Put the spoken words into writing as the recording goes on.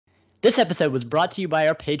This episode was brought to you by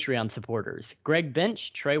our Patreon supporters, Greg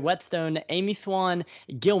Bench, Trey Whetstone, Amy Swan,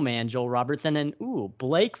 Gilman, Joel Robertson, and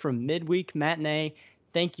Blake from Midweek Matinee.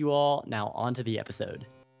 Thank you all. Now on to the episode.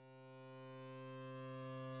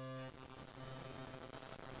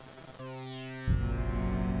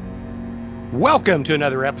 Welcome to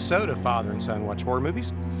another episode of Father and Son Watch Horror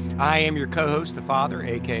Movies. I am your co-host, the Father,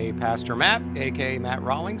 aka Pastor Matt, aka Matt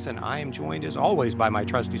Rawlings, and I am joined as always by my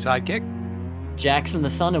trusty sidekick, Jackson the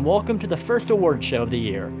Son, and welcome to the first award show of the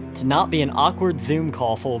year. To not be an awkward Zoom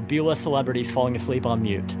call full of B-list celebrities falling asleep on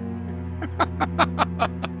mute.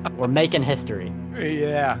 We're making history.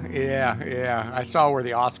 Yeah. I saw where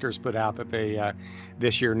the Oscars put out that they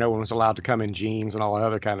this year no one was allowed to come in jeans and all that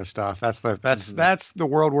other kind of stuff. That's the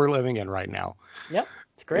world we're living in right now. Yep.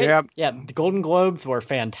 It's great. Yep. Yeah, the Golden Globes were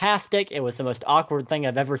fantastic. It was the most awkward thing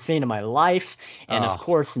I've ever seen in my life. And of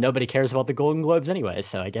course, nobody cares about the Golden Globes anyway,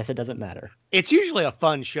 so I guess it doesn't matter. It's usually a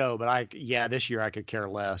fun show, but this year I could care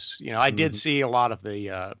less. You know, I did see a lot of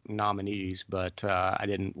the nominees, but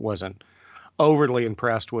wasn't overly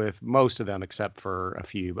impressed with most of them except for a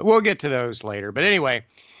few. But we'll get to those later. But anyway,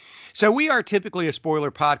 so we are typically a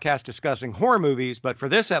spoiler podcast discussing horror movies, but for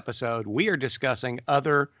this episode, we are discussing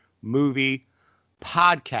other movie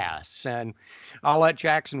podcasts. And I'll let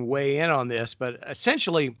Jackson weigh in on this, but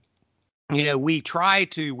essentially, you know, we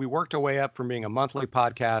worked our way up from being a monthly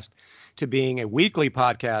podcast to being a weekly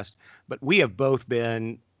podcast, but we have both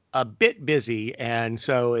been a bit busy. And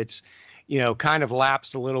so it's, you know, kind of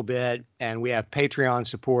lapsed a little bit, and we have Patreon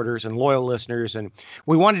supporters and loyal listeners, and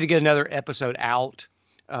we wanted to get another episode out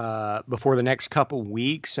before the next couple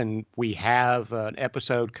weeks, and we have an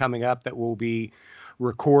episode coming up that we'll be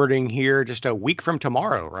recording here just a week from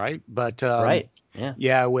tomorrow, right? But right,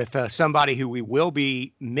 yeah, with somebody who we will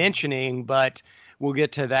be mentioning, but we'll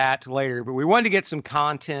get to that later. But we wanted to get some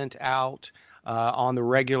content out on the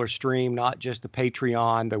regular stream, not just the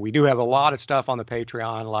Patreon. That we do have a lot of stuff on the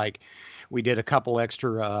Patreon, like we did a couple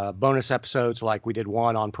extra bonus episodes, like we did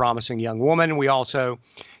one on Promising Young Woman. We also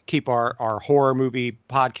keep our horror movie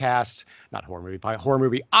podcast, horror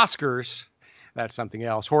movie Oscars. That's something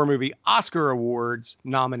else. Horror movie Oscar Awards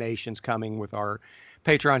nominations coming with our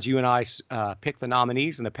Patrons. You and I pick the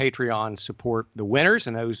nominees, and the Patreon support the winners,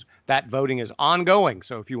 and that voting is ongoing.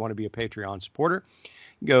 So if you want to be a Patreon supporter,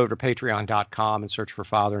 go to patreon.com and search for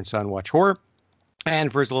Father and Son Watch Horror.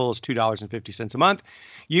 And for as little as $2.50 a month,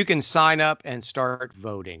 you can sign up and start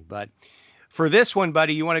voting. But for this one,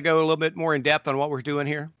 buddy, you want to go a little bit more in depth on what we're doing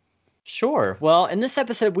here? Sure. Well, in this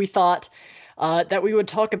episode, we thought that we would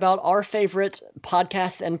talk about our favorite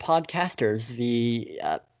podcasts and podcasters, the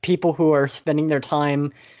people who are spending their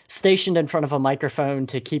time stationed in front of a microphone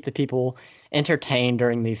to keep the people entertained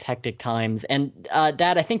during these hectic times. And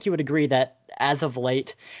Dad, I think you would agree that as of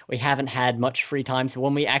late, we haven't had much free time. So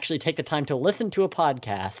when we actually take the time to listen to a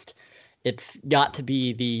podcast, it's got to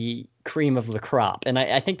be the cream of the crop. And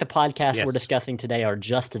I think the podcasts we're discussing today are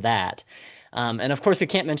just that. And of course, we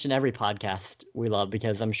can't mention every podcast we love,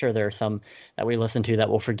 because I'm sure there are some that we listen to that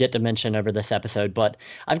we'll forget to mention over this episode. But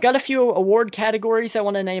I've got a few award categories I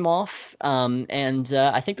want to name off, and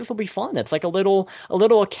I think this will be fun. It's like a little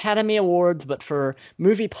Academy Awards, but for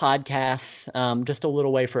movie podcasts. Just a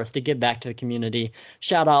little way for us to give back to the community.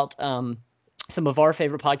 Shout out some of our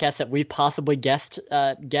favorite podcasts that we've possibly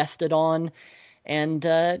guested on, and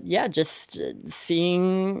just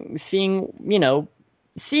seeing.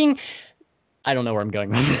 I don't know where I'm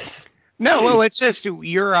going with this. No, well, it's just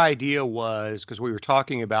your idea was, because we were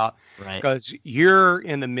talking about, because you're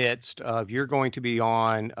in the midst of, you're going to be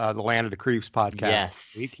on the Land of the Creeps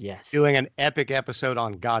podcast. Yes. Doing an epic episode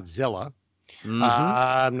on Godzilla.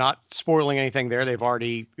 I'm not spoiling anything there. They've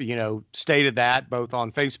already, stated that both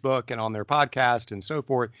on Facebook and on their podcast and so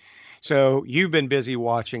forth. So you've been busy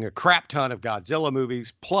watching a crap ton of Godzilla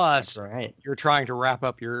movies, plus you're trying to wrap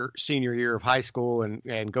up your senior year of high school and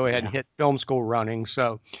go ahead and hit film school running.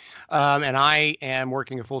 So, and I am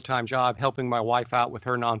working a full-time job helping my wife out with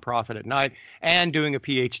her nonprofit at night and doing a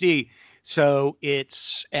PhD. So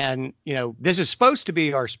this is supposed to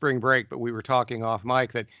be our spring break, but we were talking off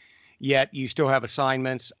mic that yet you still have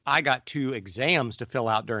assignments. I got 2 exams to fill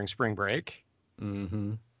out during spring break.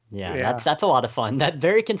 Mm-hmm. Yeah, that's a lot of fun. That's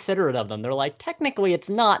very considerate of them. They're like, technically it's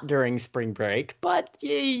not during spring break, but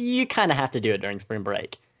you kind of have to do it during spring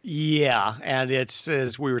break. Yeah, and it's,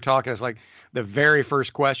 as we were talking, it's like the very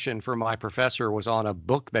first question from my professor was on a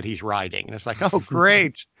book that he's writing. And it's like, oh,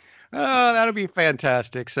 great. Oh, that'll be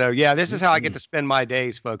fantastic. So, yeah, this is how I get to spend my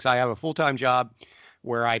days, folks. I have a full-time job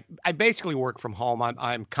where I basically work from home.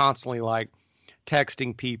 I'm constantly like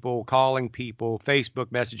texting people, calling people, Facebook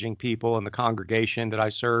messaging people in the congregation that I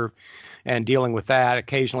serve and dealing with that,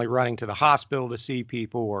 occasionally running to the hospital to see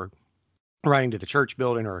people or running to the church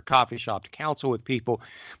building or a coffee shop to counsel with people.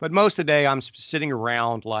 But most of the day I'm sitting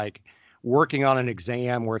around like working on an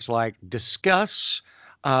exam where it's like discuss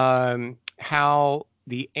how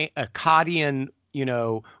the Akkadian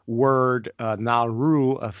word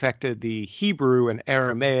Naru affected the Hebrew and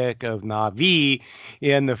Aramaic of Navi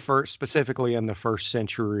specifically in the first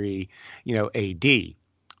century, AD.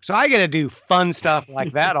 So I got to do fun stuff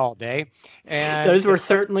like that all day. And those were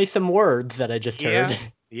certainly some words that I just heard.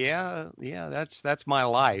 Yeah, that's my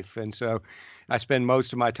life. And so I spend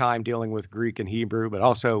most of my time dealing with Greek and Hebrew, but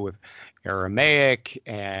also with Aramaic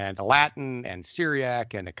and Latin and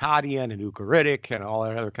Syriac and Akkadian and Ugaritic and all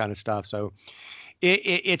that other kind of stuff. So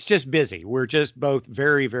it's just busy. We're just both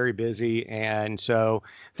very, very busy. And so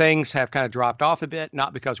things have kind of dropped off a bit,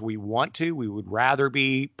 not because we want to. We would rather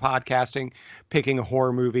be podcasting, picking a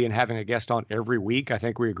horror movie and having a guest on every week. I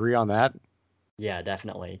think we agree on that. Yeah,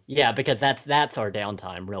 definitely. Yeah, because that's our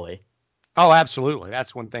downtime, really. Oh, absolutely.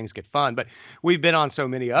 That's when things get fun. But we've been on so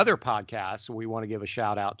many other podcasts we want to give a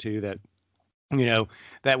shout out to that,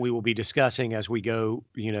 that we will be discussing as we go,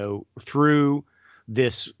 through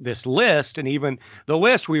this list. And even the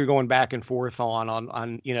list we were going back and forth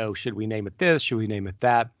on, should we name it this? Should we name it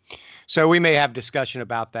that? So we may have discussion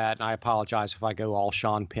about that. And I apologize if I go all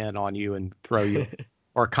Sean Penn on you and throw you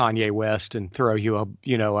or Kanye West and throw you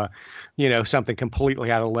something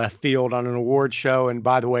completely out of left field on an award show. And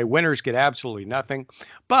by the way, winners get absolutely nothing,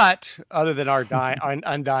 but other than our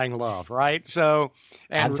undying love, right? So,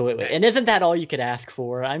 absolutely. And isn't that all you could ask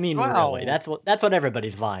for? I mean, really, that's what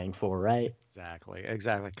everybody's vying for, right? Exactly.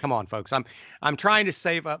 Come on, folks. I'm trying to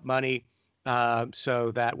save up money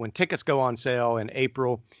so that when tickets go on sale in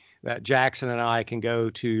April, that Jackson and I can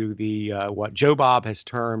go to the what Joe Bob has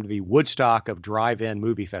termed the Woodstock of drive-in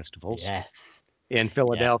movie festivals. Yes. In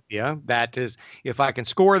Philadelphia. Yeah. That is, if I can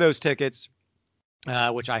score those tickets,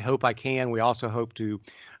 which I hope I can. We also hope to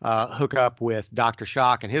hook up with Dr.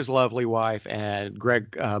 Shock and his lovely wife and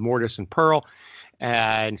Greg Mortis and Pearl.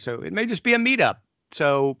 And so it may just be a meetup.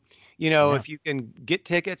 So, if you can get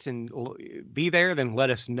tickets and be there, then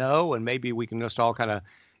let us know. And maybe we can just all kind of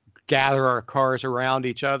gather our cars around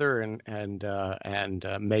each other and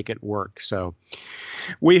make it work. So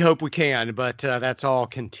we hope we can, but that's all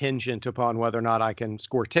contingent upon whether or not I can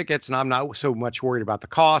score tickets. And I'm not so much worried about the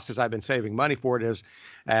cost as I've been saving money for it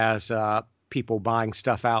as people buying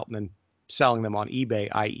stuff out and then selling them on eBay,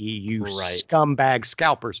 i.e. you scumbag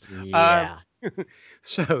scalpers. Yeah.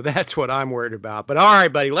 So that's what I'm worried about. But all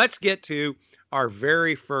right, buddy, let's get to our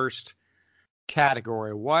very first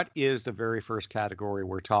category. What is the very first category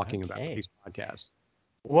we're talking about with these podcasts?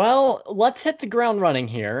 Well, let's hit the ground running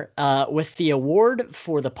here with the award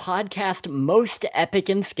for the podcast most epic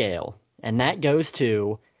in scale, and that goes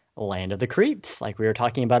to Land of the Creeps, like we were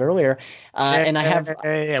talking about earlier. And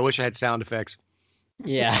I wish I had sound effects.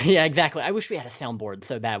 Yeah, exactly. I wish we had a soundboard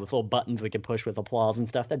so bad with little buttons we could push with applause and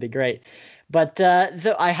stuff. That'd be great. But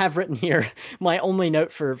so I have written here, my only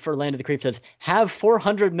note for Land of the Creeps says, have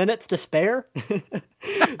 400 minutes to spare.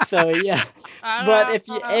 So, yeah. But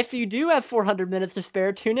if you do have 400 minutes to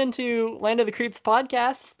spare, tune into Land of the Creeps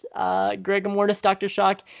podcast, Greg Mortis, Dr.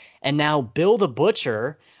 Shock, and now Bill the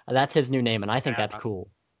Butcher. That's his new name, and I think that's cool.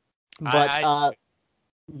 But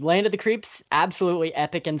Land of the Creeps, absolutely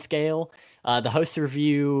epic in scale. The hosts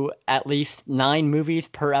review at least 9 movies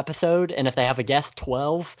per episode, and if they have a guest,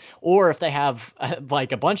 12. Or if they have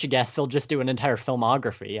like a bunch of guests, they'll just do an entire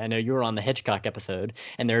filmography. I know you were on the Hitchcock episode,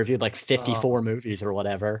 and they reviewed like 54 movies or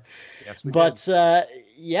whatever. Yes,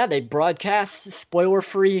 they broadcast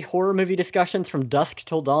spoiler-free horror movie discussions from dusk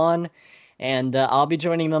till dawn, and I'll be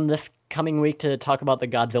joining them this coming week to talk about the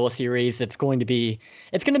Godzilla series. It's going to be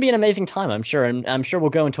an amazing time, I'm sure, and I'm sure we'll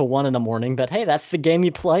go until 1 a.m. But hey, that's the game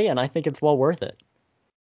you play, and I think it's well worth it.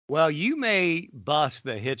 Well, you may bust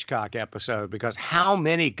the Hitchcock episode because how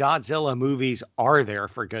many Godzilla movies are there?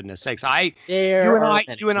 For goodness sakes, you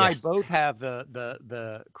and I both have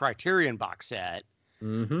the Criterion box set,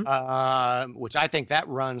 which I think that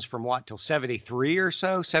runs from what till 73 or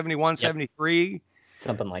so, 71, 73,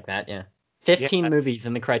 something like that, yeah. 15 movies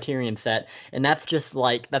in the Criterion set, and that's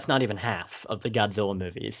not even half of the Godzilla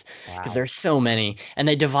movies, because there's so many, and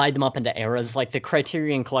they divide them up into eras. Like the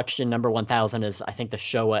Criterion Collection number 1000 is, I think, the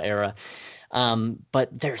Showa era, but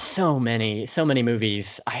there's so many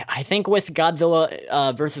movies. I think with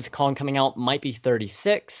Godzilla versus Kong coming out, might be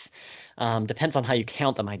 36. Depends on how you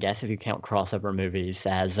count them, I guess, if you count crossover movies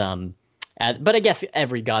as But I guess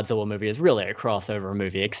every Godzilla movie is really a crossover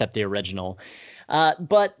movie, except the original.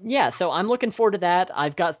 But yeah, so I'm looking forward to that.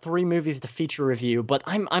 I've got 3 movies to feature review, but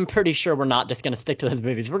I'm pretty sure we're not just going to stick to those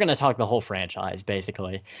movies. We're going to talk the whole franchise,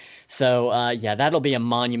 basically. So yeah, that'll be a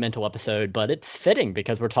monumental episode, but it's fitting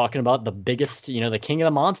because we're talking about the biggest, the king of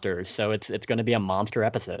the monsters. So it's going to be a monster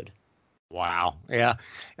episode. Wow. Yeah.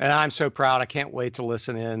 And I'm so proud. I can't wait to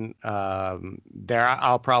listen in there.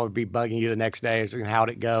 I'll probably be bugging you the next day as how'd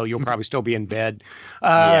it go. You'll probably still be in bed.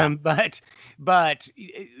 But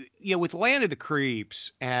with Land of the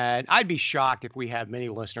Creeps, and I'd be shocked if we have many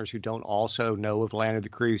listeners who don't also know of Land of the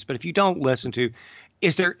Creeps. But if you don't listen to,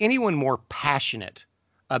 is there anyone more passionate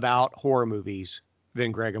about horror movies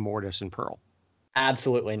than Greg Mortis and Pearl?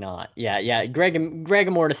 Absolutely not. Yeah. Greg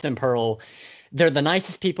Mortis and Pearl, they're the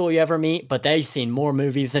nicest people you ever meet, but they've seen more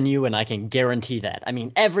movies than you, and I can guarantee that. I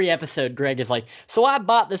mean, every episode, Greg is like, so I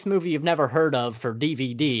bought this movie you've never heard of for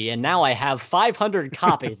DVD, and now I have 500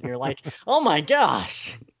 copies. And you're like, oh my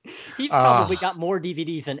gosh. He's probably got more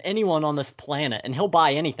DVDs than anyone on this planet, and he'll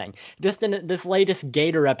buy anything. Just in this latest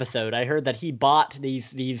Gator episode, I heard that he bought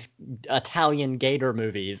these Italian Gator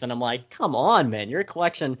movies, and I'm like, come on, man, your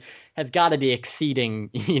collection has got to be exceeding,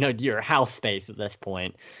 your house space at this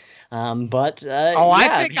point. I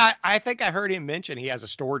think I heard him mention he has a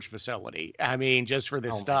storage facility. I mean, just for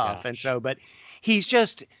this stuff. And so, but he's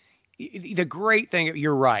just the great thing.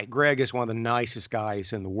 You're right. Greg is one of the nicest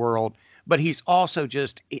guys in the world, but he's also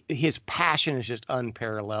just, his passion is just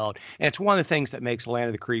unparalleled. And it's one of the things that makes Land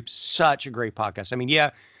of the Creeps such a great podcast. I mean,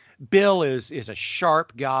 yeah, Bill is a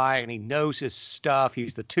sharp guy and he knows his stuff.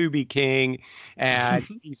 He's the Tubi king, and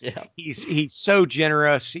he's so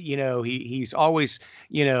generous. He's always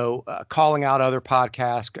calling out other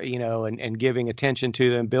podcasts, and giving attention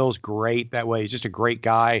to them. Bill's great that way. He's just a great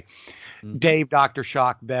guy. Mm-hmm. Dave Dr.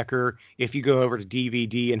 Shock Becker. If you go over to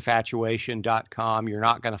DVDinfatuation.com, you're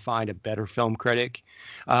not going to find a better film critic,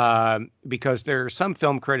 because there are some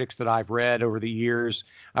film critics that I've read over the years.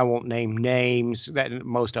 I won't name names, that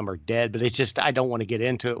most of them are dead, but it's just, I don't want to get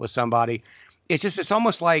into it with somebody. It's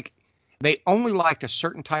almost like they only liked a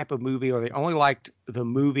certain type of movie, or they only liked the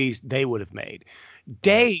movies they would have made.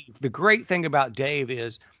 Dave, the great thing about Dave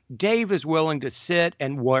is willing to sit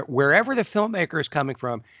and wherever the filmmaker is coming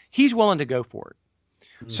from, he's willing to go for it.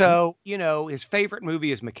 Mm-hmm. So, his favorite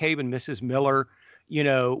movie is McCabe and Mrs. Miller,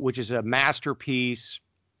 which is a masterpiece.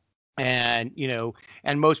 And,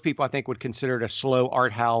 and most people I think would consider it a slow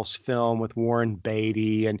art house film with Warren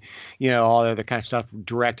Beatty and, all the other kind of stuff,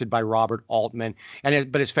 directed by Robert Altman.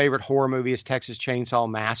 But his favorite horror movie is Texas Chainsaw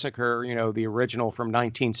Massacre, the original from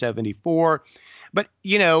 1974. But,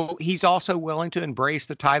 he's also willing to embrace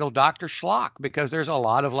the title Dr. Schlock, because there's a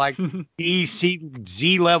lot of like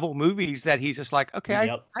Z level movies that he's just like, okay,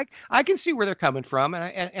 yep. I can see where they're coming from.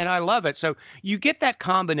 And I love it. So you get that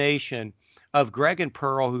combination of Greg and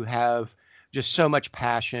Pearl, who have just so much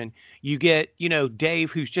passion. You get,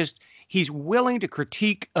 Dave, he's willing to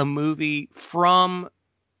critique a movie from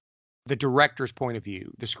the director's point of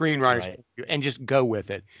view, the screenwriter's point of view, and just go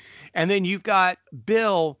with it. And then you've got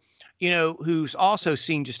Bill, who's also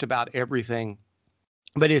seen just about everything,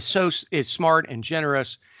 but is smart and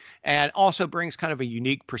generous, and also brings kind of a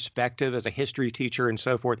unique perspective as a history teacher and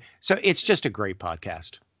so forth. So it's just a great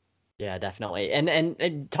podcast. Yeah, definitely.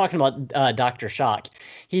 And talking about Dr. Shock,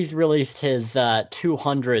 he's released his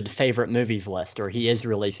 200 favorite movies list, or he is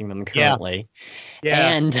releasing them currently. Yeah.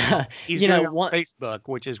 And he's doing it on Facebook,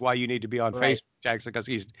 which is why you need to be on Facebook, Jackson, because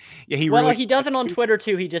he does it on Twitter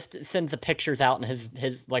too. He just sends the pictures out and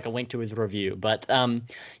his like a link to his review. But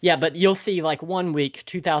but you'll see like 1 week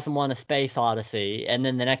 2001: A Space Odyssey, and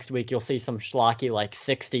then the next week you'll see some schlocky like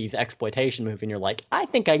 60s exploitation movie, and you're like, I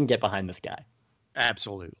think I can get behind this guy.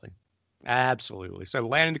 Absolutely. So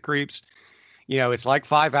Land of the Creeps, it's like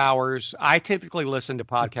 5 hours. I typically listen to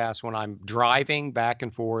podcasts when I'm driving back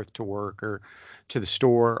and forth to work or to the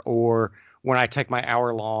store, or when I take my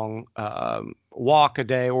hour-long walk a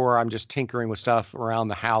day, or I'm just tinkering with stuff around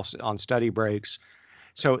the house on study breaks.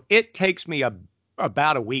 So it takes me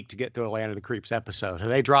about a week to get through a Land of the Creeps episode.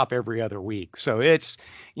 They drop every other week. So it's,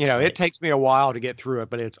 it takes me a while to get through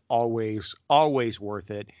it, but it's always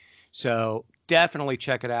worth it. So definitely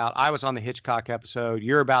check it out. I was on the Hitchcock episode.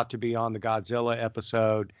 You're about to be on the Godzilla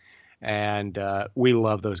episode. And we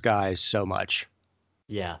love those guys so much.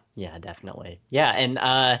 Yeah, definitely. Yeah, and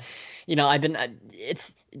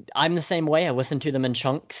I'm the same way. I listen to them in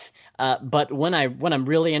chunks. But when I'm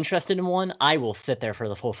really interested in one, I will sit there for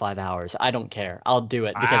the full 5 hours. I don't care. I'll do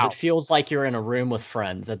it because it Wow. feels like you're in a room with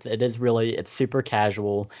friends. It is really, it's super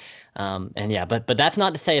casual. And yeah, but that's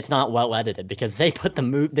not to say it's not well edited, because they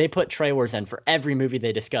put trailers in for every movie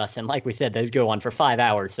they discuss, and like we said, those go on for 5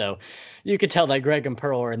 hours. So you could tell that Greg and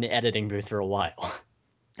Pearl are in the editing booth for a while.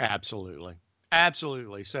 Absolutely.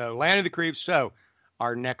 Absolutely. So, Land of the Creeps. So,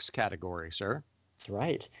 our next category, sir. That's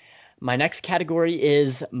right. My next category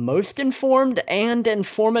is Most Informed and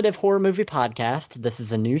Informative Horror Movie Podcast. This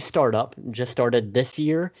is a new startup, just started this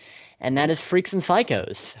year, and that is Freaks and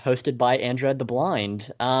Psychos, hosted by Andrew the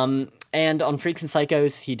Blind. And on Freaks and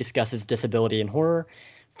Psychos, he discusses disability and horror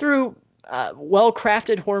through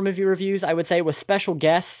well-crafted horror movie reviews, I would say, with special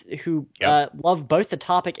guests who Yep. love both the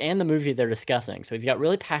topic and the movie they're discussing. So he's got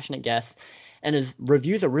really passionate guests, and his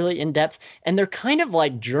reviews are really in-depth, and they're kind of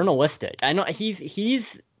like journalistic. I know he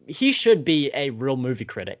should be a real movie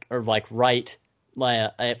critic, or like write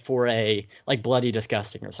for a like Bloody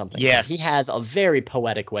Disgusting or something. Yes. He has a very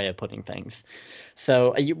poetic way of putting things.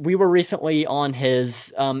 So we were recently on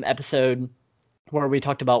his episode where we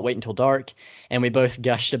talked about Wait Until Dark, and we both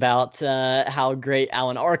gushed about how great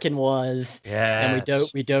Alan Arkin was, and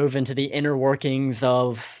Yes. we dove into the inner workings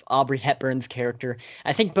of Aubrey Hepburn's character.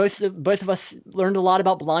 I think both of us learned a lot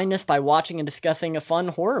about blindness by watching and discussing a fun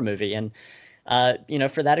horror movie, and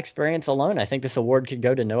for that experience alone, I think this award could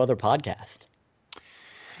go to no other podcast.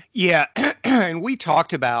 Yeah. And we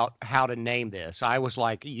talked about how to name this. I was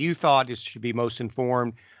like, you thought it should be most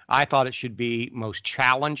informed. I thought it should be most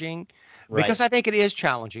challenging, because Right. I think it is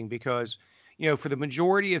challenging because, for the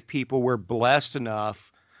majority of people, we're blessed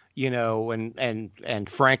enough, and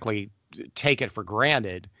frankly, take it for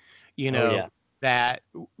granted, Oh yeah. that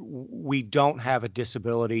we don't have a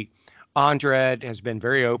disability. Andred has been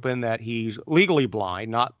very open that he's legally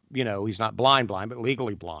blind, not, he's not blind, but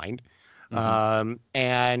legally blind. Hmm.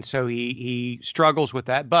 And so he struggles with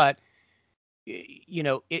that. But,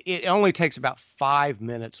 it only takes about 5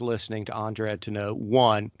 minutes listening to Andred to know,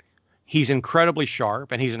 one, he's incredibly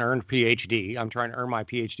sharp and he's an earned PhD. I'm trying to earn my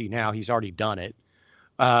PhD now. He's already done it.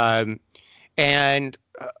 Um, and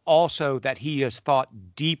also that he has thought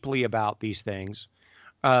deeply about these things.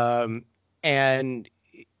 And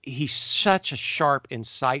he's such a sharp,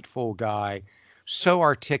 insightful guy, so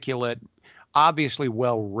articulate, obviously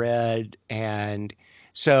well read. And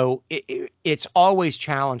so it's always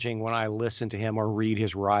challenging when I listen to him or read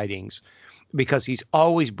his writings, because he's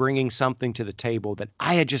always bringing something to the table that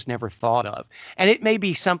I had just never thought of. And it may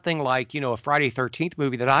be something like, a Friday 13th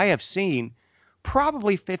movie that I have seen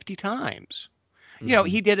probably 50 times. Hmm.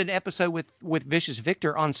 He did an episode with Vicious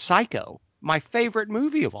Victor on Psycho, my favorite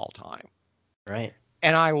movie of all time. Right.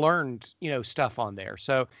 And I learned, stuff on there.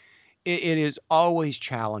 So it is always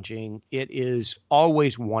challenging. It is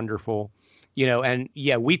always wonderful, and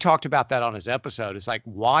yeah, we talked about that on his episode. It's like,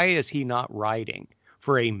 why is he not writing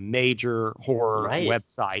for a major horror Right.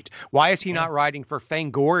 website? Why is he Yeah. not writing for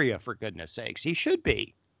Fangoria, for goodness sakes? He should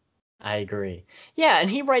be. I agree. Yeah, and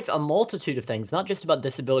he writes a multitude of things, not just about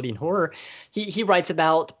disability and horror. He writes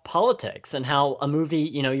about politics and how a movie,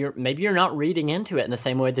 you're not reading into it in the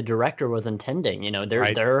same way the director was intending.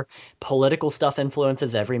 Right. Their political stuff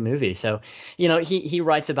influences every movie. So, he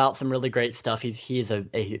writes about some really great stuff. He is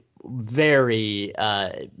a very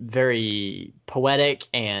very poetic,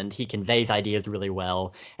 and he conveys ideas really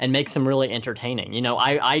well and makes them really entertaining.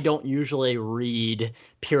 I don't usually read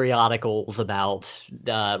periodicals about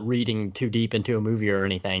reading too deep into a movie or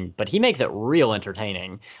anything, but he makes it real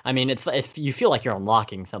entertaining. I mean, it's if you feel like you're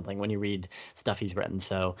unlocking something when you read stuff he's written.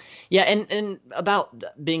 So yeah, and about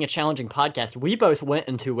being a challenging podcast, we both went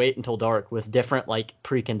into Wait Until Dark with different like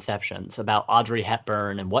preconceptions about Audrey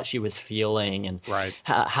Hepburn and what she was feeling, and Right.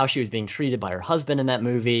 how she was being treated by her husband in that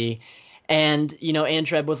movie. And,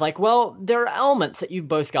 Andreb was like, well, there are elements that you've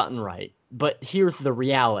both gotten right, but here's the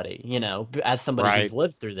reality, as somebody Right. who's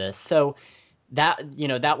lived through this. So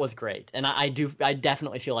that was great. And I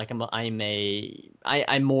definitely feel like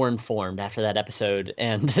I'm more informed after that episode.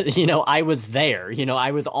 And, I was there,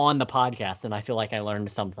 I was on the podcast, and I feel like I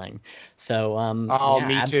learned something. So, Oh, yeah,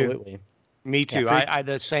 me too. absolutely. Me Yeah. too. I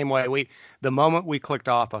the same way. The moment we clicked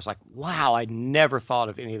off, I was like, wow, I never thought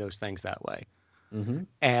of any of those things that way. Mm-hmm.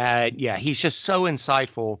 And yeah, he's just so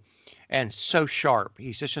insightful and so sharp.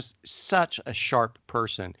 He's just such a sharp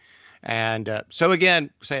person. And so again,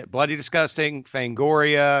 say it, Bloody Disgusting,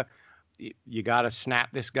 Fangoria. You got to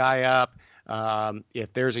snap this guy up.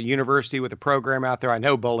 If there's a university with a program out there, I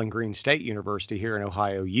know Bowling Green State University here in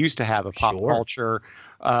Ohio used to have a pop culture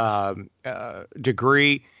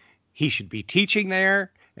degree. He should be teaching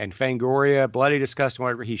there. And Fangoria, Bloody Disgusting,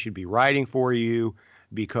 whatever, he should be writing for you,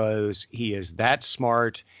 because he is that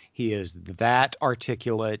smart, he is that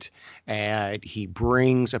articulate, and he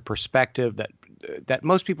brings a perspective that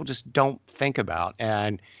most people just don't think about.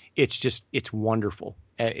 And it's wonderful.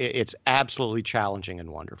 It's absolutely challenging and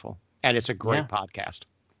wonderful. And it's a great podcast.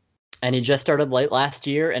 And he just started late last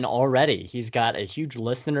year, and already he's got a huge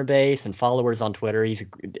listener base and followers on Twitter. He's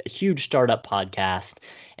a huge startup podcast,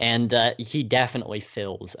 and he definitely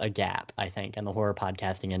fills a gap, I think, in the horror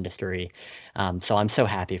podcasting industry. So I'm so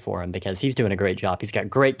happy for him, because he's doing a great job. He's got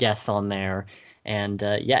great guests on there. And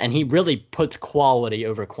and he really puts quality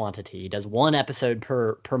over quantity. He does one episode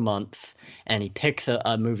per month, and he picks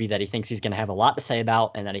a movie that he thinks he's going to have a lot to say about,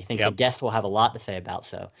 and that he thinks the guests will have a lot to say about.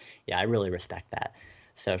 So yeah, I really respect that.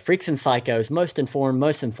 So Freaks and Psychos, most informed,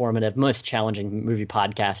 most informative, most challenging movie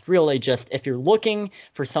podcast. Really, just if you're looking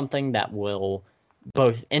for something that will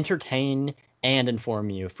both entertain and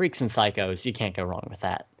inform you, Freaks and Psychos, you can't go wrong with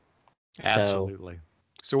that. Absolutely.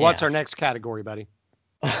 So what's our next category, buddy?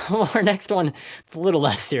 Our next one, it's a little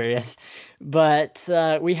less serious, but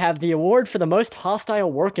we have the award for the most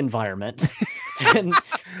hostile work environment. And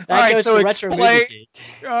that goes to Retro Movie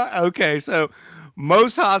Geek. Okay, so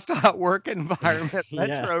most hostile work environment,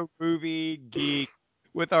 Retro Movie Geek,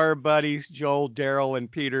 with our buddies Joel, Daryl,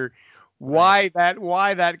 and Peter. Why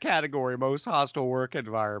that category, most hostile work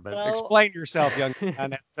environment? Well, explain yourself, young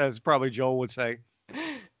man, as probably Joel would say.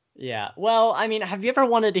 Yeah, well, I mean, have you ever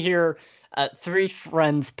wanted to hear three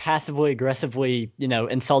friends passively aggressively,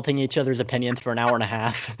 insulting each other's opinions for an hour and a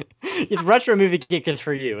half? It's Retro Movie Geek is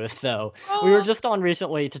for you. So we were just on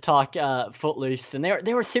recently to talk Footloose, and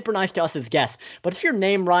they were super nice to us as guests. But if your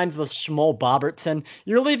name rhymes with Shmuel Bobertson,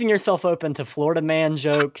 you're leaving yourself open to Florida Man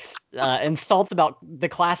jokes, insults about the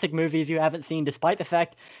classic movies you haven't seen, despite the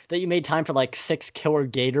fact that you made time for like 6 Killer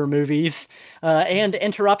Gator movies, and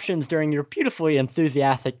interruptions during your beautifully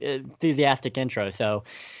enthusiastic intro. So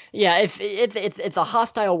yeah, if it's a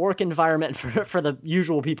hostile work environment for the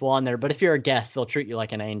usual people on there, but if you're a guest, they'll treat you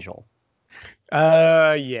like an angel.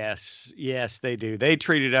 Yes, they do. They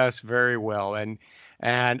treated us very well, and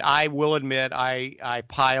I will admit I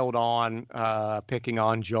piled on picking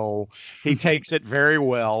on Joel. He takes it very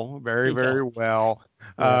well, very well.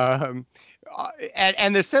 Yeah.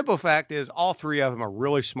 And the simple fact is, all three of them are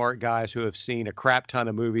really smart guys who have seen a crap ton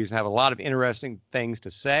of movies and have a lot of interesting things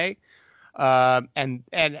to say. And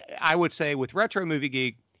I would say with Retro Movie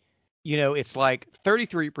Geek, it's like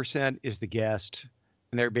 33% is the guest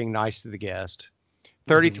and they're being nice to the guest.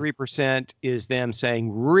 33% is them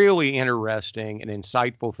saying really interesting and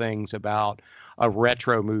insightful things about a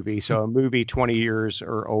retro movie. So a movie 20 years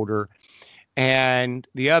or older. And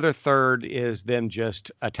the other third is them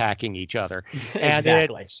just attacking each other. And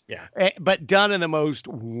exactly. But done in the most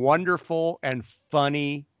wonderful and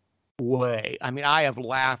funny way. I mean, I have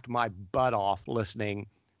laughed my butt off listening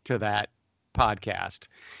to that podcast.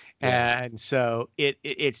 Yeah. And so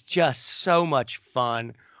it's just so much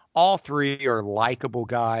fun. All three are likable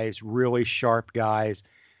guys, really sharp guys,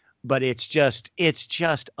 but it's just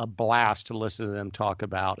a blast to listen to them talk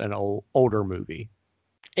about an older movie.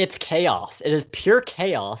 It's chaos. It is pure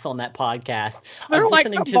chaos on that podcast. They're like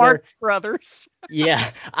the Marx Brothers.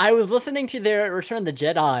 Yeah, I was listening to their Return of the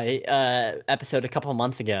Jedi episode a couple of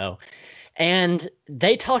months ago, and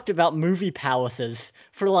they talked about movie palaces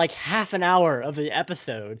for like half an hour of the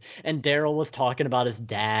episode, and Daryl was talking about his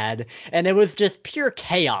dad, and it was just pure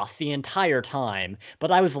chaos the entire time.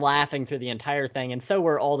 But I was laughing through the entire thing, and so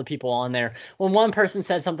were all the people on there. When one person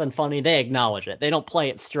said something funny, they acknowledge it. They don't play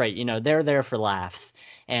it straight. They're there for laughs.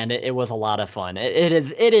 And it was a lot of fun.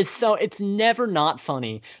 It's never not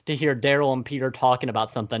funny to hear Daryl and Peter talking about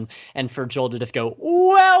something and for Joel to just go,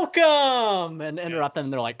 welcome, and interrupt them.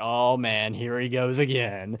 And they're like, oh man, here he goes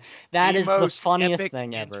again. That is the funniest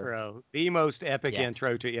thing ever. The most epic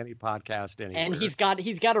intro to any podcast anywhere. And he's got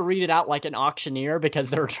to read it out like an auctioneer because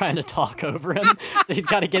they're trying to talk over him. He's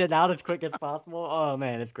got to get it out as quick as possible. Oh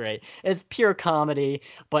man, it's great. It's pure comedy.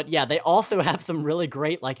 But yeah, they also have some really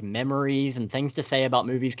great like memories and things to say about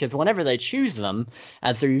movies movies, because whenever they choose them,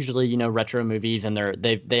 as they're usually, you know, retro movies and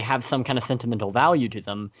they have some kind of sentimental value to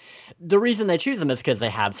them, the reason they choose them is because they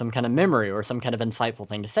have some kind of memory or some kind of insightful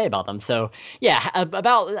thing to say about them. So yeah,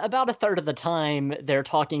 about a third of the time they're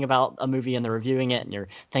talking about a movie and they're reviewing it, and you're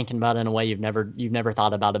thinking about it in a way you've never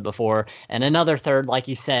thought about it before. And another third, like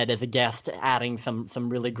you said, is a guest adding some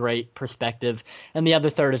really great perspective, and the other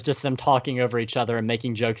third is just them talking over each other and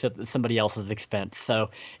making jokes at somebody else's expense. So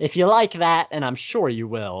if you like that, and I'm sure you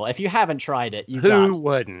will, if you haven't tried it, who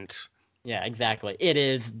wouldn't? Yeah, exactly. It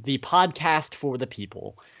is the podcast for the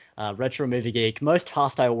people. Retro Movie Geek, most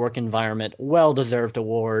hostile work environment, well-deserved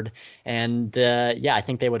award, and yeah, I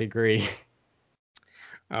think they would agree.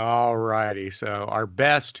 All righty. So our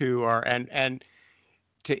best who are, and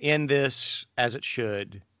to end this as it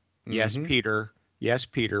should, yes, Peter. Yes,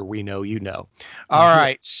 Peter, we know you know. All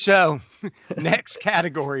right, so next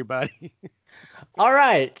category, buddy. All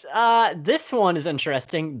right, this one is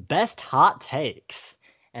interesting. Best hot takes.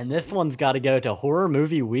 And this one's got to go to Horror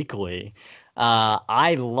Movie Weekly.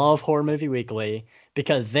 I love Horror Movie Weekly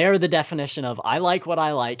because they're the definition of I like what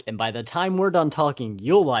I like, and by the time we're done talking,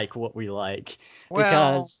 you'll like what we like.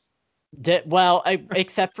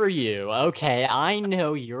 Except for you. Okay, I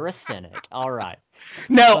know you're a cynic. All right.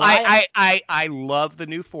 No, I love the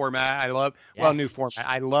new format. New format.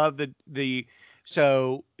 I love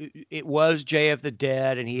so it was Jay of the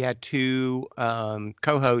Dead, and he had two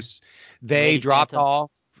co-hosts. They dropped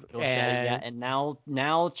off. And now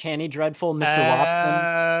Channy Dreadful, Mr.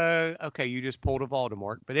 Watson. Okay, you just pulled a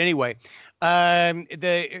Voldemort. But anyway,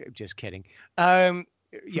 just kidding.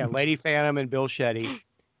 Lady Phantom and Bill Shetty.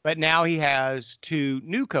 But now he has two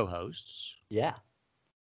new co-hosts. Yeah.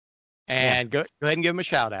 And go ahead and give him a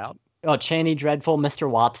shout out. Oh, Channy Dreadful, Mr.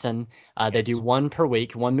 Watson. They do one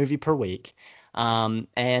movie per week.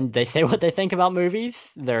 And they say what they think about movies.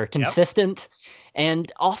 They're consistent. Yep.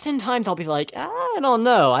 And oftentimes I'll be like, I don't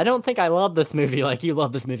know. I don't think I love this movie like you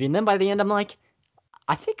love this movie. And then by the end, I'm like,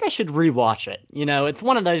 I think I should rewatch it. You know, it's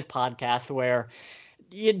one of those podcasts where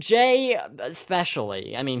Jay,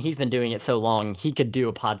 especially, I mean, he's been doing it so long, he could do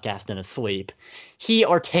a podcast in his sleep. He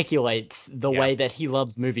articulates the way that he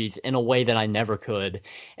loves movies in a way that I never could.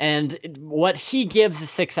 And what he gives a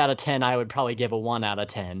 6 out of 10, I would probably give a 1 out of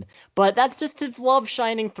 10. But that's just his love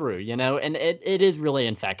shining through, you know, and it is really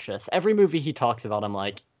infectious. Every movie he talks about, I'm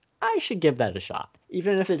like, I should give that a shot,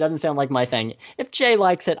 even if it doesn't sound like my thing. If Jay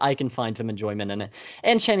likes it, I can find some enjoyment in it.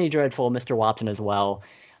 And Channy Dreadful, Mr. Watson as well.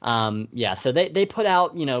 So they put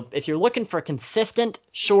out, you know, if you're looking for consistent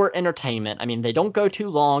short entertainment, I mean, they don't go too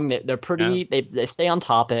long. They're pretty, they stay on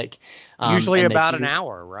topic. Usually about an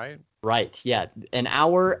hour, right? Right. Yeah. An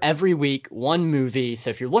hour every week, one movie. So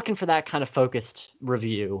if you're looking for that kind of focused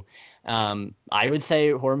review, I would say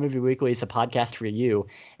Horror Movie Weekly is a podcast for you.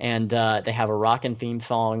 And they have a rockin' theme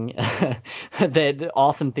song, the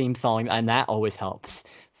awesome theme song, and that always helps.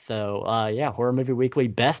 So Horror Movie Weekly,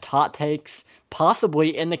 best hot takes,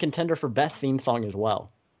 possibly in the contender for best theme song as well.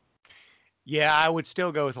 Yeah, I would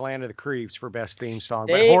still go with Land of the Creeps for best theme song,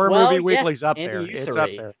 but Horror Movie Weekly's up there. It's up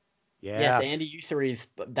there. Yeah. Yes, Andy Ussery's,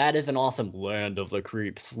 that is an awesome Land of the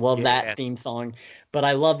Creeps. Love that theme song. But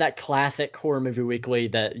I love that classic Horror Movie Weekly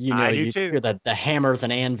that, you know, you hear the hammers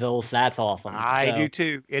and anvils. That's awesome. I do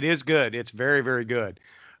too. It is good. It's very, very good.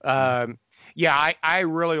 I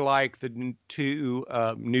really like the two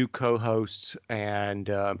new co-hosts, and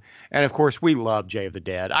of course we love Jay of the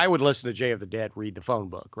Dead. I would listen to Jay of the Dead read the phone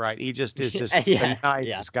book, right? He just is just the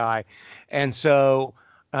nicest guy, and so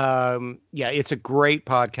it's a great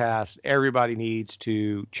podcast. Everybody needs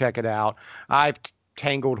to check it out. I've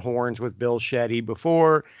tangled horns with Bill Shetty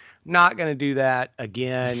before. Not going to do that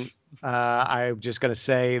again. I'm just going to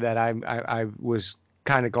say that I was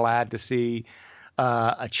kind of glad to see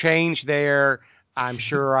a change there. I'm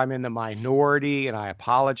sure I'm in the minority, and I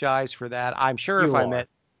apologize for that. I'm sure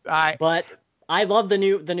but I love the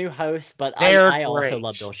new host, but I also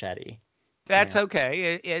love Bill Shetty. That's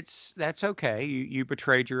okay. That's okay. You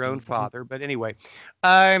betrayed your own father, but anyway,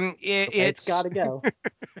 it's got to go.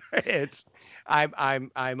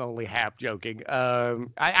 I'm only half joking. I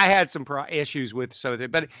had some issues with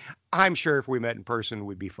but I'm sure if we met in person,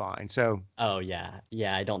 we'd be fine. So. Oh yeah,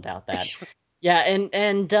 I don't doubt that. Yeah, and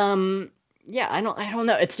I don't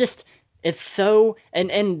know. It's just, it's so,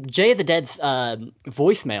 and Jay of the Dead's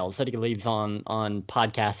voicemails that he leaves on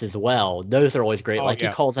podcasts as well. Those are always great. He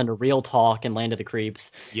calls into Real Talk and Land of the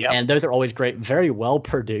Creeps. Yeah. And those are always great. Very well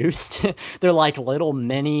produced. They're like little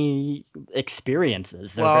mini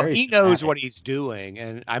experiences. He knows what he's doing,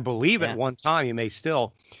 and I believe at one time he may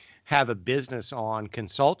still. have a business on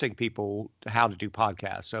consulting people how to do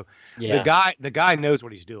podcasts. So Yeah. the guy knows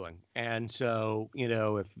what he's doing. And so,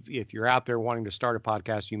 if you're out there wanting to start a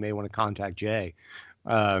podcast, you may want to contact Jay.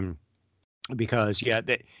 Because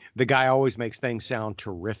the guy always makes things sound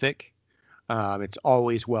terrific. It's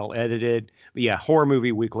always well edited. But yeah, Horror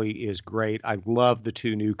Movie Weekly is great. I love the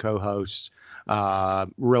two new co-hosts.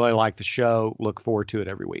 Really like the show. Look forward to it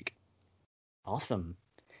every week. Awesome.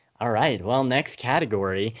 All right. Well, next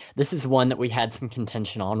category. This is one that we had some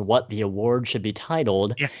contention on what the award should be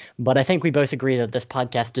titled. Yeah. But I think we both agree that this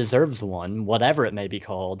podcast deserves one, whatever it may be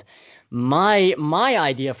called. My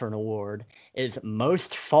idea for an award is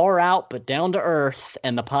most far out but down to earth,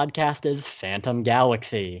 and the podcast is Phantom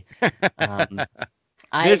Galaxy.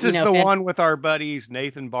 This is the one with our buddies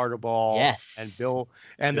Nathan Bartleball, yes, and Bill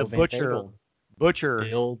and Bill the Van Butcher.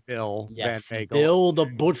 Vagel. Bill Yes, Van Vagel. Bill the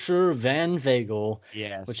Butcher Van Vagel.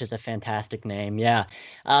 Yes. Which is a fantastic name. Yeah.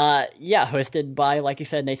 Hosted by, like you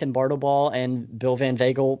said, Nathan Bartleball and Bill Van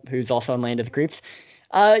Vagel, who's also on Land of the Creeps.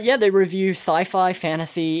 They review sci-fi,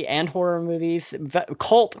 fantasy, and horror movies,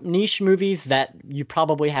 cult niche movies that you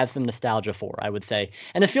probably have some nostalgia for, I would say.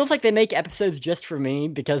 And it feels like they make episodes just for me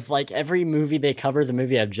because, like, every movie they cover is a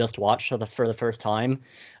movie I've just watched for the first time.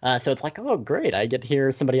 So it's like, oh, great, I get to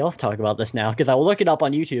hear somebody else talk about this now because I will look it up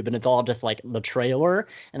on YouTube and it's all just like the trailer.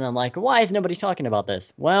 And I'm like, why is nobody talking about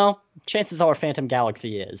this? Well, chances are Phantom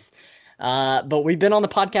Galaxy is. But we've been on the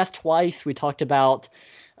podcast twice. We talked about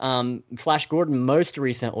Flash Gordon most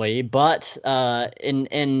recently, but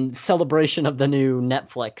in celebration of the new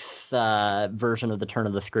Netflix version of The Turn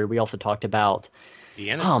of the Screw, we also talked about The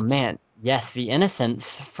Innocents. Oh man, yes, The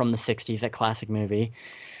Innocents from the 60s, that classic movie.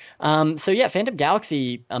 Phantom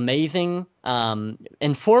Galaxy, amazing,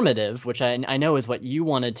 informative, which I know is what you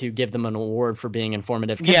wanted to give them an award for being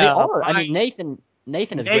informative. Yeah,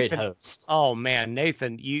 Nathan is a great host. Oh man,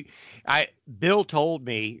 Nathan, Bill told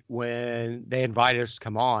me when they invited us to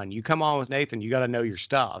come on, you come on with Nathan, you got to know your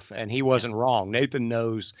stuff, and he wasn't wrong. Nathan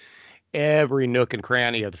knows every nook and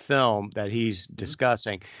cranny of the film that he's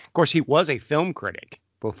discussing. Of course, he was a film critic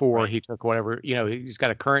before he took whatever, he's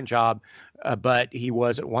got a current job, but he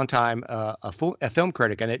was at one time a film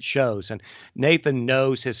critic, and it shows. And Nathan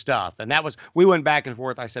knows his stuff, and we went back and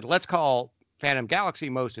forth. I said, let's call Phantom Galaxy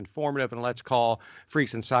most informative, and let's call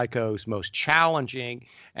Freaks and Psychos most challenging.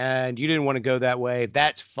 And you didn't want to go that way.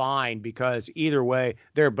 That's fine, because either way,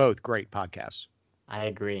 they're both great podcasts. I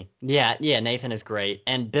agree. Yeah, Nathan is great.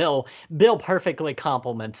 And Bill perfectly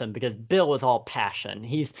compliments him because Bill is all passion.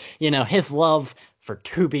 He's, his love for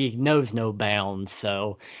Tubi knows no bounds.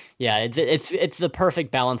 So, yeah, it's the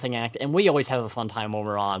perfect balancing act. And we always have a fun time when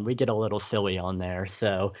we're on. We get a little silly on there.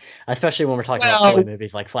 So, especially when we're talking about silly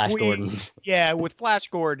movies like Flash Gordon. Yeah, with Flash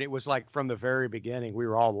Gordon, it was like from the very beginning, we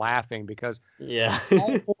were all laughing because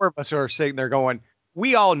all four of us are sitting there going,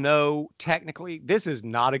 we all know technically this is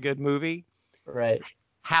not a good movie. Right.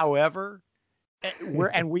 However,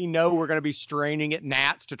 we know we're going to be straining at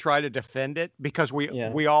gnats to try to defend it because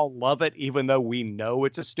we all love it, even though we know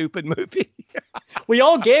it's a stupid movie. We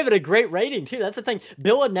all gave it a great rating too. That's the thing.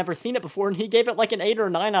 Bill had never seen it before, and he gave it like an 8 or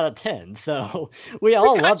 9 out of 10. So we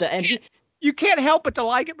all loved it. And you can't help but to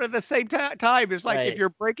like it, but at the same time, it's like if you're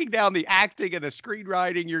breaking down the acting and the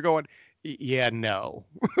screenwriting, you're going, yeah, no.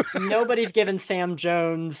 Nobody's given Sam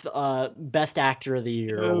Jones Best Actor of the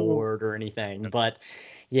Year award or anything, but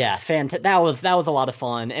yeah, that was a lot of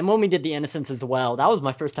fun. And when we did The Innocents as well, that was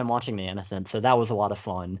my first time watching The Innocents, so that was a lot of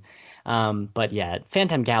fun. But yeah,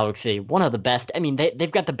 Phantom Galaxy, one of the best. I mean,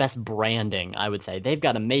 they've got the best branding, I would say. They've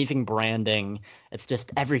got amazing branding. It's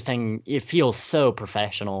just everything. It feels so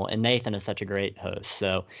professional, and Nathan is such a great host.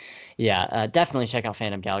 So yeah, definitely check out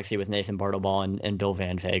Phantom Galaxy with Nathan Bartleball and Bill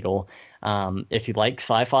Van Vagel. If you like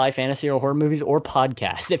sci-fi, fantasy, or horror movies, or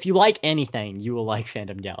podcasts, if you like anything, you will like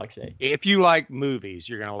Phantom Galaxy. If you like movies,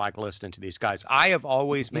 you're going to like listening to these guys. I have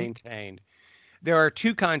always maintained there are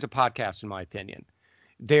two kinds of podcasts, in my opinion.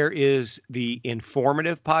 There is the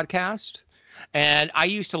informative podcast, and I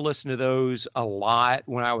used to listen to those a lot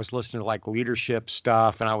when I was listening to like leadership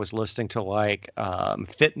stuff and I was listening to like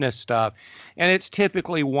fitness stuff. And it's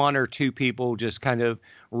typically one or two people just kind of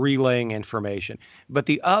relaying information. But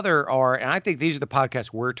the other are, and I think these are the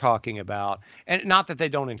podcasts we're talking about, and not that they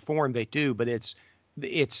don't inform, they do, but it's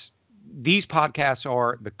these podcasts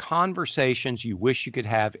are the conversations you wish you could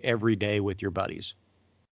have every day with your buddies.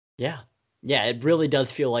 Yeah. Yeah, it really does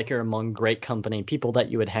feel like you're among great company, people that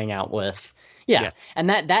you would hang out with. Yeah. And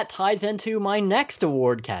that ties into my next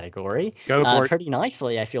award category. Go for it. Pretty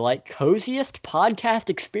nicely, I feel like. Coziest podcast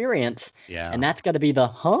experience. Yeah. And that's got to be the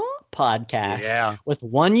Podcast Yeah. with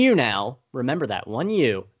one U now. Remember that, one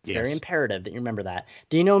U. It's very Yes. imperative that you remember that.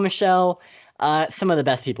 Dino and Michelle, some of the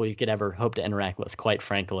best people you could ever hope to interact with, quite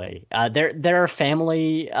frankly. They're a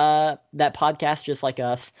family, that podcast, just like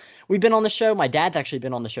us. We've been on the show. My dad's actually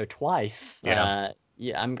been on the show twice. Yeah.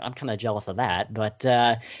 Yeah, I'm kind of jealous of that. But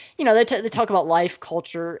they talk about life,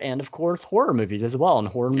 culture, and of course horror movies as well, and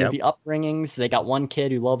horror Yep. movie upbringings. They got one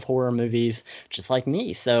kid who loves horror movies, just like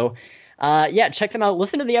me. So, check them out.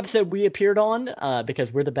 Listen to the episode we appeared on,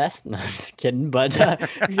 because we're the best. No, I'm just kidding. But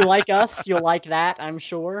if you like us, you'll like that, I'm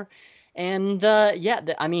sure. And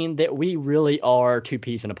that we really are two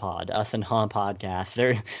peas in a pod, us and Han Podcast.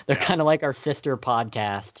 They're kind of like our sister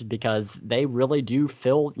podcast because they really do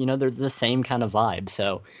feel, they're the same kind of vibe.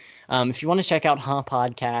 So, if you want to check out Han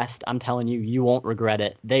Podcast, I'm telling you, you won't regret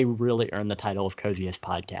it. They really earn the title of coziest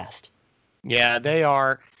podcast. Yeah, they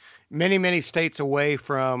are many, many states away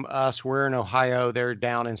from us. We're in Ohio. They're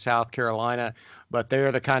down in South Carolina, but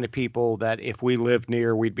they're the kind of people that if we lived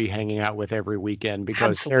near, we'd be hanging out with every weekend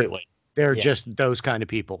because Absolutely. they're Yeah. just those kind of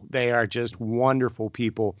people. They are just wonderful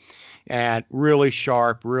people and really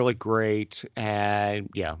sharp, really great. And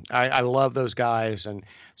yeah, I love those guys. And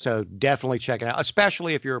so definitely check it out,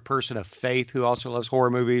 especially if you're a person of faith who also loves horror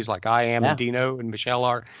movies like I am Yeah. and Dino and Michelle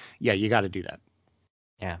are. Yeah, you got to do that.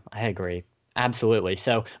 Yeah, I agree. Absolutely.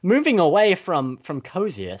 So moving away from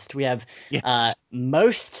coziest, we have Yes.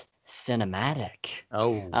 most cinematic.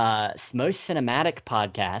 Oh, Most cinematic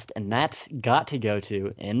podcast, and that's got to go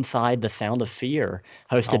to Inside the Sound of Fear,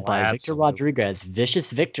 hosted by Victor absolutely. Rodriguez, Vicious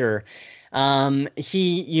Victor.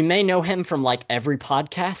 You may know him from like every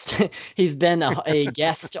podcast. He's been a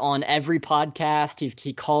guest on every podcast.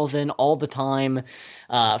 He calls in all the time,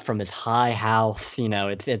 from his high house.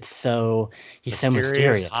 It's so he's so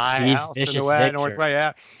mysterious. High He's house Vicious in the way, Victor. Northway.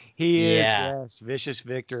 Yeah, he is. Yeah. Yes, Vicious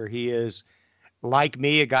Victor. He is like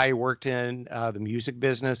me, a guy who worked in the music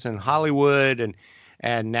business in Hollywood,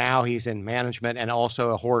 and now he's in management and also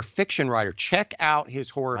a horror fiction writer. Check out his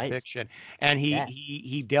horror Right. fiction, and he Yeah.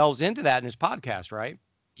 he delves into that in his podcast, right?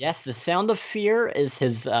 Yes, The Sound of Fear is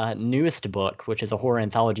his newest book, which is a horror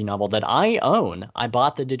anthology novel that I own. I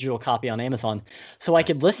bought the digital copy on Amazon so I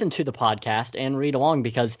could listen to the podcast and read along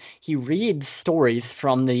because he reads stories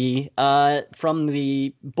from the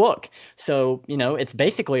book. So, it's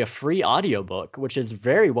basically a free audiobook, which is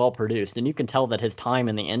very well produced, and you can tell that his time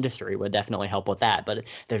in the industry would definitely help with that. But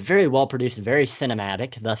they're very well produced, very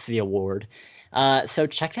cinematic, thus the award. So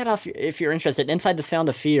check that out if you're interested. Inside the Sound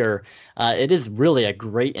of Fear, it is really a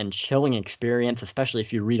great and chilling experience, especially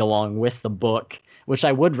if you read along with the book, which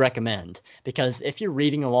I would recommend. Because if you're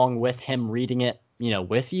reading along with him reading it,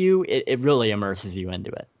 with you, it really immerses you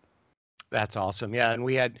into it. That's awesome. Yeah, and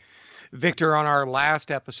we had Victor on our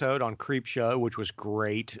last episode on Creep Show, which was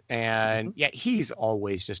great. And yeah, he's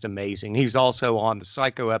always just amazing. He's also on the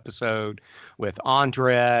Psycho episode with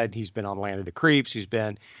Andred. He's been on Land of the Creeps. He's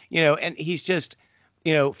been, and he's just,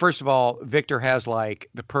 first of all, Victor has like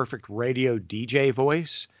the perfect radio DJ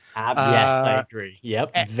voice. Yes, I agree.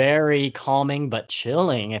 Yep. Very calming, but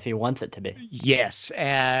chilling if he wants it to be. Yes.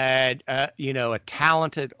 And, a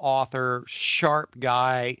talented author, sharp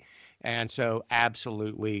guy. And so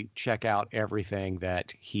absolutely check out everything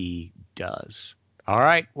that he does. All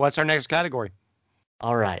right. What's our next category?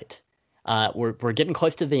 All right. We're getting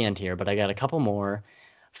close to the end here, but I got a couple more.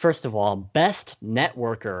 First of all, best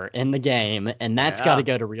networker in the game, and that's got to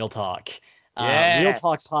go to Real Talk. Real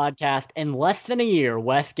Talk podcast. In less than a year,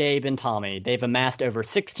 Wes, Gabe, and Tommy, they've amassed over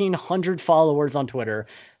 1,600 followers on Twitter,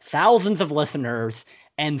 thousands of listeners,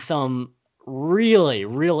 and some really,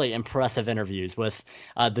 really impressive interviews with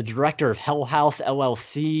the director of Hell House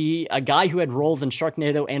LLC, a guy who had roles in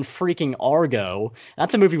Sharknado and freaking Argo.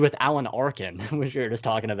 That's a movie with Alan Arkin, which we were just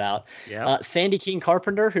talking about. Yeah. Sandy King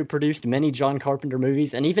Carpenter, who produced many John Carpenter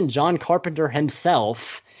movies, and even John Carpenter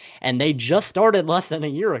himself. And they just started less than a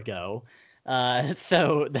year ago.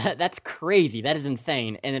 So that's crazy. That is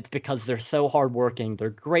insane. And it's because they're so hardworking. They're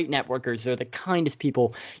great networkers. They're the kindest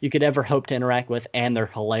people you could ever hope to interact with, and they're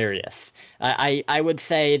hilarious. I would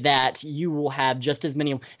say that you will have just as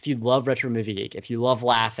many. If you love Retro Movie Geek, if you love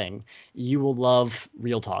laughing, you will love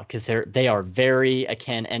Real Talk because they are very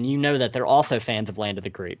akin, and that they're also fans of Land of the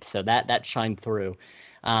Creeps. So that shined through.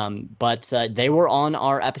 But they were on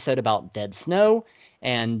our episode about Dead Snow.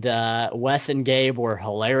 And Wes and Gabe were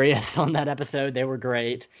hilarious on that episode. They were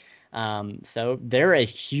great. So they're a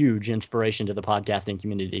huge inspiration to the podcasting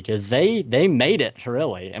community because they made it,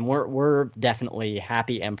 really. And we're definitely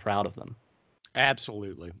happy and proud of them.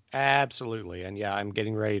 Absolutely. Absolutely. And yeah, I'm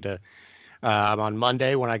getting ready to, I'm on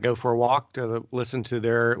Monday when I go for a walk to listen to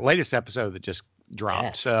their latest episode that just dropped.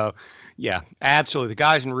 Yes. So, yeah, absolutely. The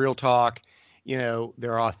guys in Real Talk,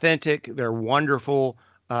 they're authentic, they're wonderful,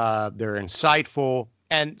 they're insightful,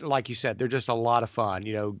 and like you said, they're just a lot of fun.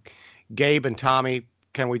 Gabe and Tommy,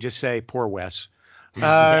 can we just say poor Wes?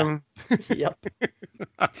 Yeah. Yep.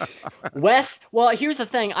 Wes, well, here's the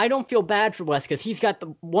thing. I don't feel bad for Wes because he's got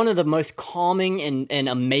one of the most calming and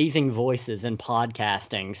amazing voices in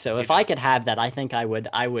podcasting. So if I could have that, I think I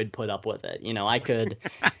would put up with it. I could.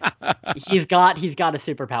 He's got a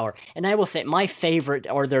superpower. And I will say my favorite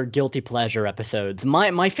are their guilty pleasure episodes.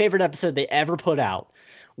 My favorite episode they ever put out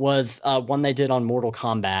was one they did on Mortal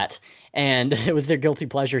Kombat, and it was their guilty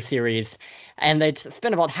pleasure series. And they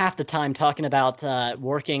spent about half the time talking about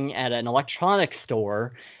working at an electronics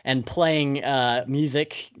store and playing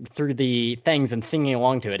music through the things and singing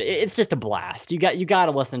along to it. It's just a blast. You got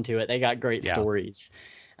to listen to it. They got great stories.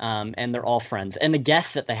 And they're all friends. And the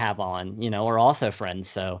guests that they have on, are also friends.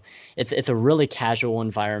 So it's a really casual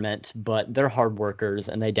environment, but they're hard workers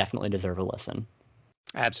and they definitely deserve a listen.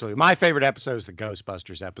 Absolutely. My favorite episode is the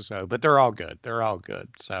Ghostbusters episode, but they're all good.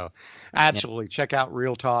 So absolutely check out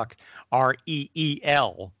Real Talk,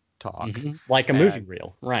 REEL Talk. Mm-hmm. Like a movie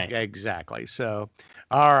reel. Right. Exactly. So,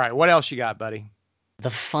 all right. What else you got, buddy? The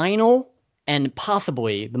final and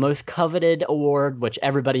possibly the most coveted award, which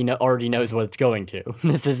everybody already knows what it's going to.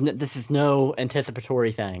 This is no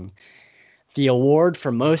anticipatory thing. The award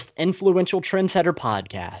for most influential trendsetter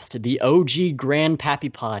podcast, the OG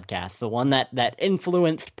Grandpappy podcast, the one that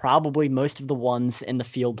influenced probably most of the ones in the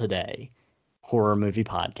field today. Horror Movie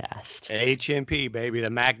Podcast. HMP, baby, the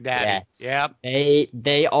Mac Daddy. Yes. Yep.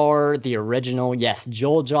 They are the original. Yes,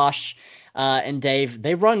 Joel, Josh, and Dave.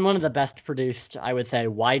 They run one of the best produced, I would say,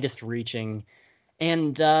 widest reaching,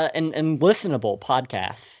 and listenable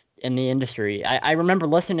podcasts in the industry. I remember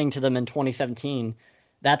listening to them in 2017.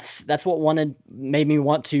 That's what made me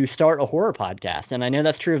want to start a horror podcast. And I know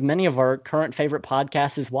that's true of many of our current favorite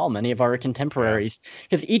podcasts as well, many of our contemporaries,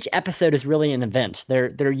 because each episode is really an event.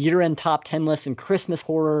 Their year-end top 10 lists and Christmas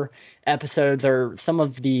horror episodes are some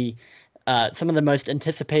of the most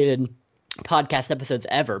anticipated podcast episodes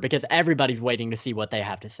ever, because everybody's waiting to see what they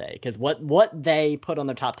have to say. Because what they put on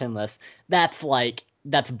their top 10 list, that's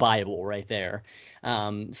Bible right there.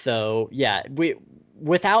 So yeah,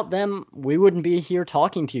 without them, we wouldn't be here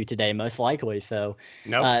talking to you today, most likely. So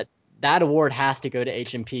nope. That award has to go to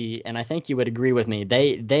HMP, and I think you would agree with me.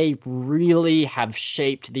 They really have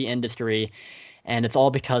shaped the industry, and it's all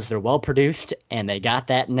because they're well produced and they got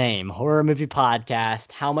that name, Horror Movie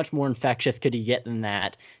Podcast. How much more infectious could you get than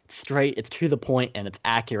that? It's straight, it's to the point, and it's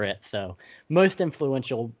accurate. So most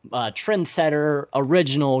influential trendsetter,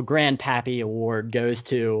 original Grandpappy award goes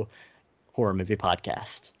to Horror Movie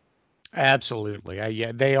Podcast. Absolutely.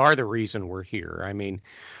 Yeah, they are the reason we're here. I mean,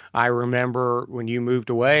 I remember when you moved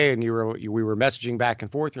away and we were messaging back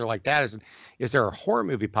and forth. You're like, Dad, is there a horror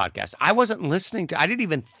movie podcast? I wasn't I didn't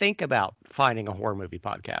even think about finding a horror movie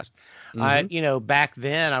podcast. Mm-hmm. Back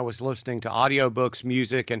then I was listening to audiobooks,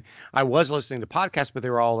 music, and I was listening to podcasts, but they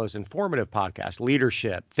were all those informative podcasts,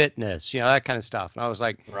 leadership, fitness, that kind of stuff. And I was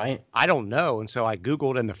like, right, I don't know. And so I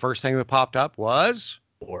Googled, and the first thing that popped up was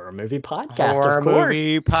Horror Movie Podcast. Horror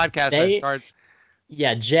Movie Podcast.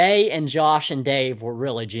 Yeah, Jay and Josh and Dave were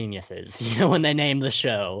really geniuses. When they named the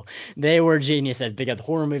show, they were geniuses, because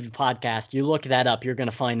Horror Movie Podcast, you look that up, you're going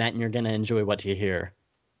to find that and you're going to enjoy what you hear.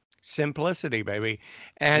 Simplicity, baby.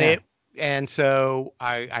 And so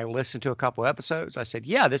I listened to a couple episodes. I said,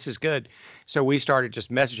 yeah, this is good. So we started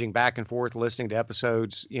just messaging back and forth, listening to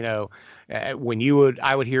episodes, I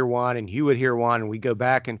would hear one and you would hear one, and we go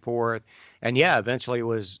back and forth. And yeah, eventually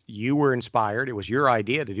you were inspired. It was your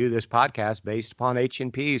idea to do this podcast based upon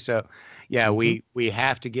H&P. So yeah, we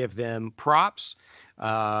have to give them props.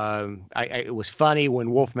 It was funny when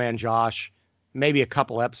Wolfman Josh, maybe a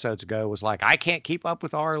couple episodes ago, was like, I can't keep up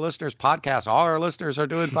with all our listeners' podcasts. All our listeners are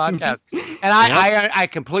doing podcasts. And I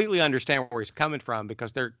completely understand where he's coming from,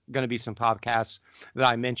 because there are going to be some podcasts that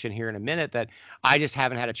I mention here in a minute that I just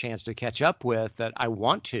haven't had a chance to catch up with, that I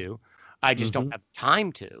want to. I just don't have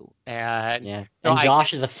time to. And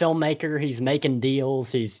Josh is a filmmaker. He's making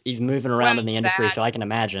deals. He's moving around in the industry, so I can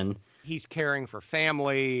imagine. He's caring for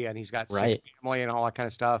family, and he's got sick family and all that kind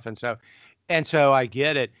of stuff. And so I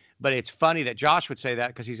get it. But it's funny that Josh would say that,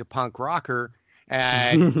 because he's a punk rocker,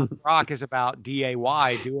 and punk rock is about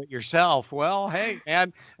DIY, do it yourself. Well, hey,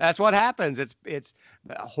 man, that's what happens. It's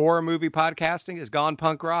horror movie podcasting has gone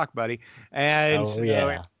punk rock, buddy. And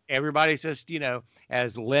everybody's just,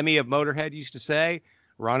 as Lemmy of Motorhead used to say,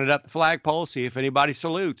 run it up the flagpole, see if anybody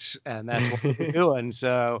salutes. And that's what we're doing.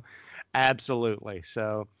 So absolutely.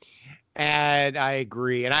 So And I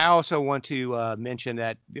agree. And I also want to mention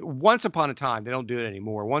that once upon a time, they don't do it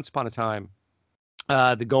anymore. Once upon a time,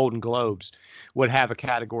 the Golden Globes would have a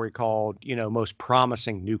category called, most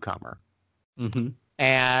promising newcomer. Mm-hmm.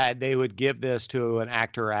 And they would give this to an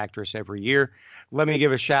actor or actress every year. Let me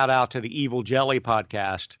give a shout out to the Evil Jelly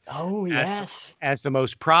podcast. Oh, yes. As the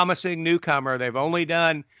most promising newcomer. They've only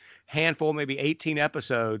done handful, maybe 18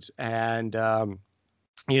 episodes. And,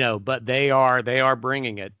 but they are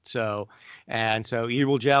bringing it. So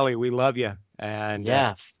Evil Jelly, we love you. And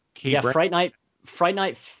yeah, keep Fright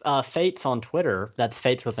Night Fates on Twitter. That's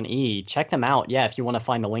Fates with an E. Check them out. Yeah, if you want to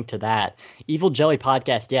find the link to that. Evil Jelly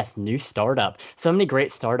podcast. Yes, new startup. So many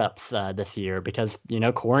great startups this year because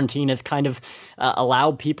quarantine has kind of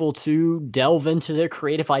allowed people to delve into their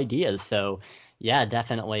creative ideas. So yeah,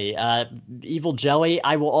 definitely. Evil Jelly.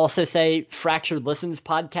 I will also say Fractured Listens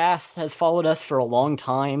podcast has followed us for a long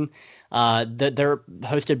time. They're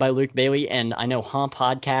hosted by Luke Bailey, and I know Huh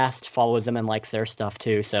Podcast follows them and likes their stuff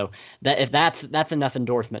too. So that's enough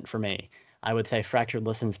endorsement for me. I would say Fractured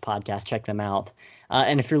Listens podcast. Check them out.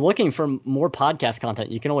 And if you're looking for more podcast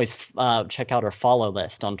content, you can always check out our follow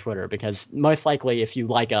list on Twitter because most likely, if you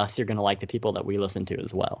like us, you're going to like the people that we listen to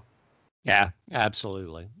as well. Yeah,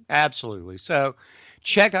 absolutely. Absolutely. So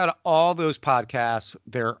check out all those podcasts.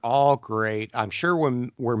 They're all great. I'm sure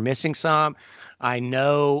we're missing some. I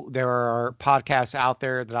know there are podcasts out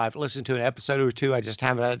there that I've listened to an episode or two. I just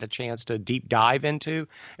haven't had the chance to deep dive into.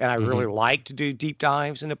 And I really like to do deep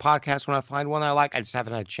dives into podcasts when I find one I like. I just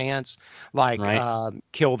haven't had a chance. Like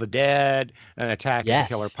Kill the Dead, an Attack of the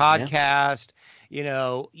Killer podcast,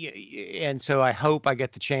 and so I hope I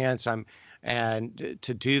get the chance.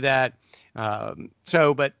 To do that.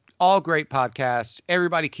 But all great podcasts.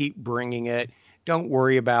 Everybody keep bringing it. Don't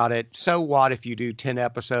worry about it. So what if you do 10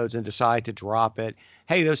 episodes and decide to drop it?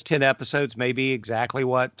 Hey, those 10 episodes may be exactly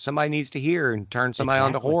what somebody needs to hear and turn somebody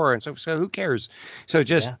onto horror. And so who cares? So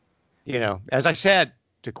just, as I said,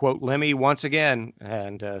 to quote Lemmy once again,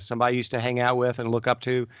 and somebody I used to hang out with and look up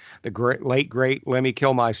to, the late, great Lemmy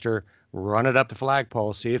Kilmister, run it up the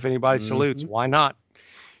flagpole. See if anybody salutes. Why not?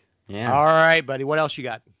 Yeah. All right, buddy. What else you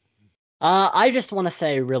got? I just want to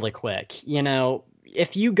say really quick,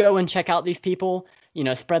 if you go and check out these people,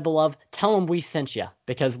 spread the love, tell them we sent you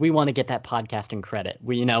because we want to get that podcasting credit.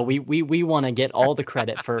 We want to get all the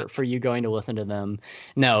credit for you going to listen to them.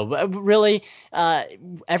 No, but really,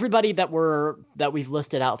 everybody that we've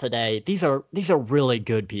listed out today, these are really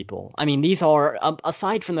good people. I mean, these are,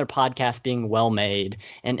 aside from their podcast being well made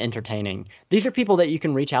and entertaining, these are people that you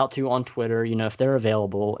can reach out to on Twitter, if they're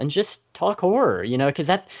available, and just talk horror, because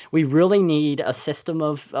we really need a system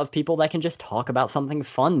of people that can just talk about something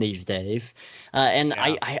fun these days.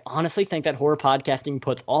 I honestly think that horror podcasting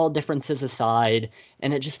puts all differences aside,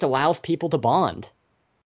 and it just allows people to bond.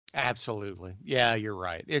 Absolutely. Yeah, you're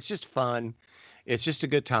right. It's just fun. It's just a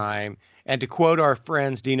good time. And to quote our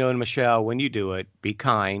friends Dino and Michelle, when you do it, be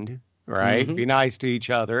kind, right? Mm-hmm. Be nice to each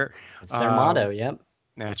other. It's their motto, yep.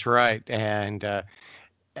 That's right. And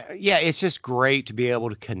it's just great to be able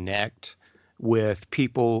to connect with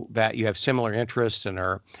people that you have similar interests and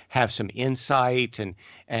have some insight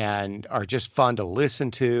and are just fun to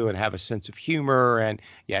listen to and have a sense of humor. And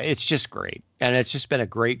it's just great. And it's just been a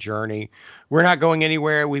great journey. We're not going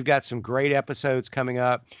anywhere. We've got some great episodes coming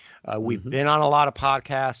up. We've been on a lot of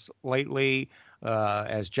podcasts lately.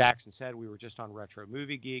 As Jackson said, we were just on Retro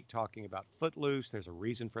Movie Geek talking about Footloose. There's a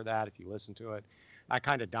reason for that if you listen to it. I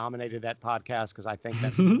kind of dominated that podcast because I think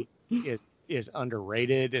that is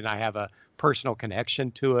underrated, and I have a personal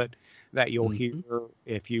connection to it that you'll hear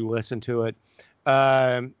if you listen to it.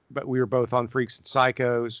 But we were both on Freaks and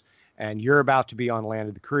Psychos, and you're about to be on Land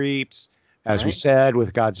of the Creeps, as we said,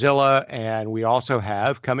 with Godzilla. And we also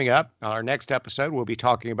have coming up on our next episode, we'll be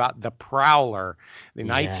talking about The Prowler, the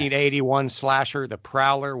 1981 slasher, The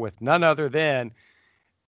Prowler, with none other than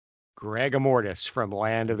Greg Immortus from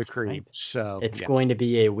Land of the Creeps. So it's going to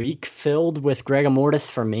be a week filled with Greg Immortus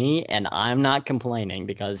for me, and I'm not complaining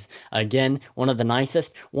because, again, one of the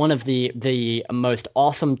nicest, one of the most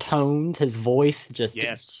awesome tones, his voice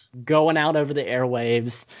just going out over the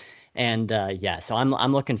airwaves. And so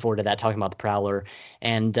I'm looking forward to that, talking about The Prowler.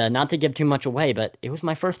 And not to give too much away, but it was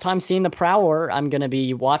my first time seeing The Prowler. I'm going to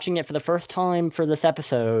be watching it for the first time for this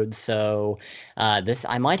episode. So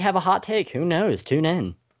I might have a hot take. Who knows? Tune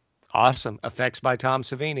in. Awesome. Effects by Tom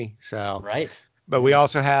Savini. So right. But we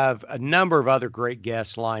also have a number of other great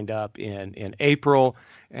guests lined up in April.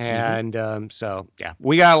 And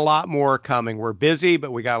we got a lot more coming. We're busy,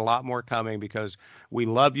 but we got a lot more coming because we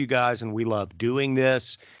love you guys and we love doing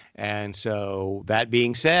this. And so that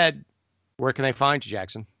being said, where can they find you,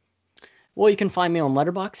 Jackson? Well, you can find me on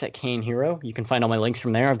Letterboxd at Kane Hero. You can find all my links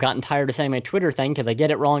from there. I've gotten tired of saying my Twitter thing because I get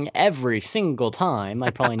it wrong every single time. I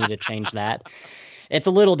probably need to change that. It's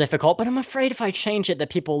a little difficult, but I'm afraid if I change it that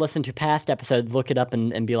people listen to past episodes, look it up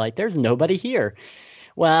and be like, there's nobody here.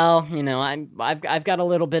 Well, I've got a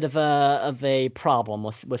little bit of a problem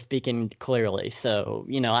with speaking clearly, so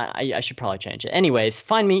I should probably change it. Anyways,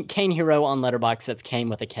 find me Kane Hero on Letterboxd. That's Kane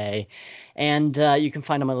with a K, and you can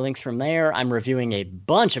find all my links from there. I'm reviewing a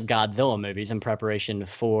bunch of Godzilla movies in preparation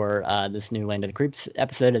for this new Land of the Creeps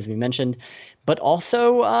episode, as we mentioned, but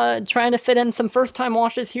also trying to fit in some first-time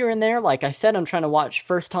watches here and there. Like I said, I'm trying to watch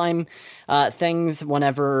first-time things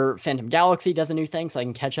whenever Phantom Galaxy does a new thing, so I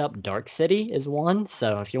can catch up. Dark City is one,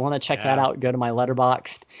 so if you want to check that out, go to my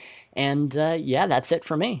Letterboxd. And that's it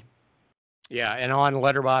for me. Yeah, and on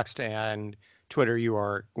Letterboxd and Twitter, you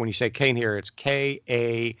are, when you say Kane here, it's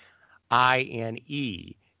KAINE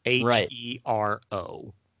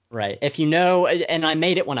HERO. Right. If you know, and I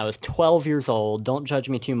made it when I was 12 years old. Don't judge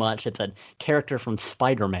me too much. It's a character from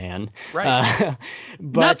Spider-Man. Right.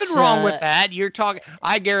 But, nothing wrong with that. You're talking,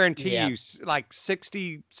 I guarantee you, like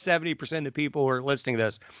 60, 70% of the people who are listening to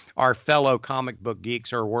this are fellow comic book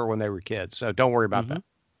geeks or were when they were kids. So don't worry about that.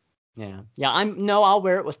 Yeah. I'll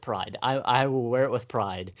wear it with pride. I will wear it with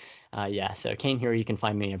pride. So Kane here, you can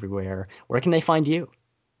find me everywhere. Where can they find you?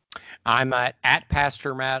 I'm at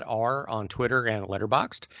Pastor Matt R on Twitter and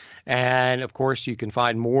Letterboxd. And of course, you can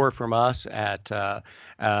find more from us at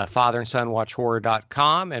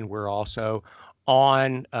fatherandsonwatchhorror.com. And we're also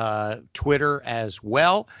on Twitter as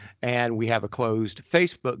well. And we have a closed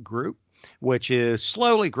Facebook group, which is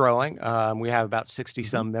slowly growing. We have about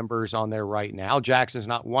 60-some members on there right now. Jackson's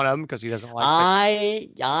not one of them because he doesn't like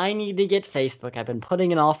Facebook. I need to get Facebook. I've been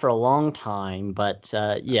putting it off for a long time, but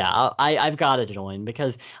I've got to join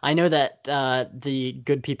because I know that the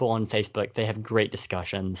good people on Facebook, they have great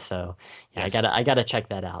discussions. So yes. I gotta check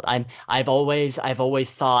that out. I've always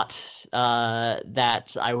thought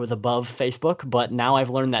that I was above Facebook, but now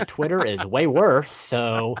I've learned that Twitter is way worse.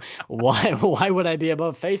 So why would I be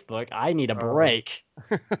above Facebook? I need a break.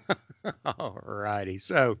 All righty.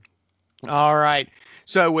 All right.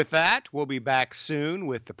 So with that, we'll be back soon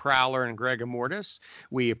with the Prowler and Greg Immortus.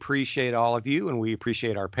 We appreciate all of you, and we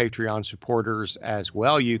appreciate our Patreon supporters as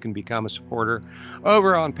well. You can become a supporter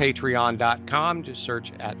over on patreon.com. Just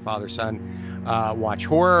search at Father Son Watch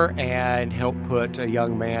Horror and help put a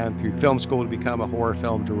young man through film school to become a horror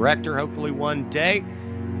film director, hopefully one day.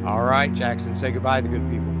 All right, Jackson, say goodbye to the good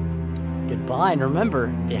people. Goodbye, and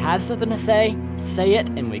remember, if you have something to say it,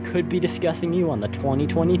 and we could be discussing you on the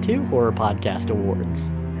 2022 Horror Podcast Awards.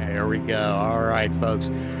 There we go. All right, folks.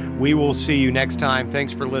 We will see you next time.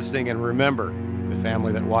 Thanks for listening, and remember, the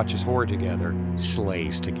family that watches horror together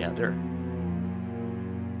slays together.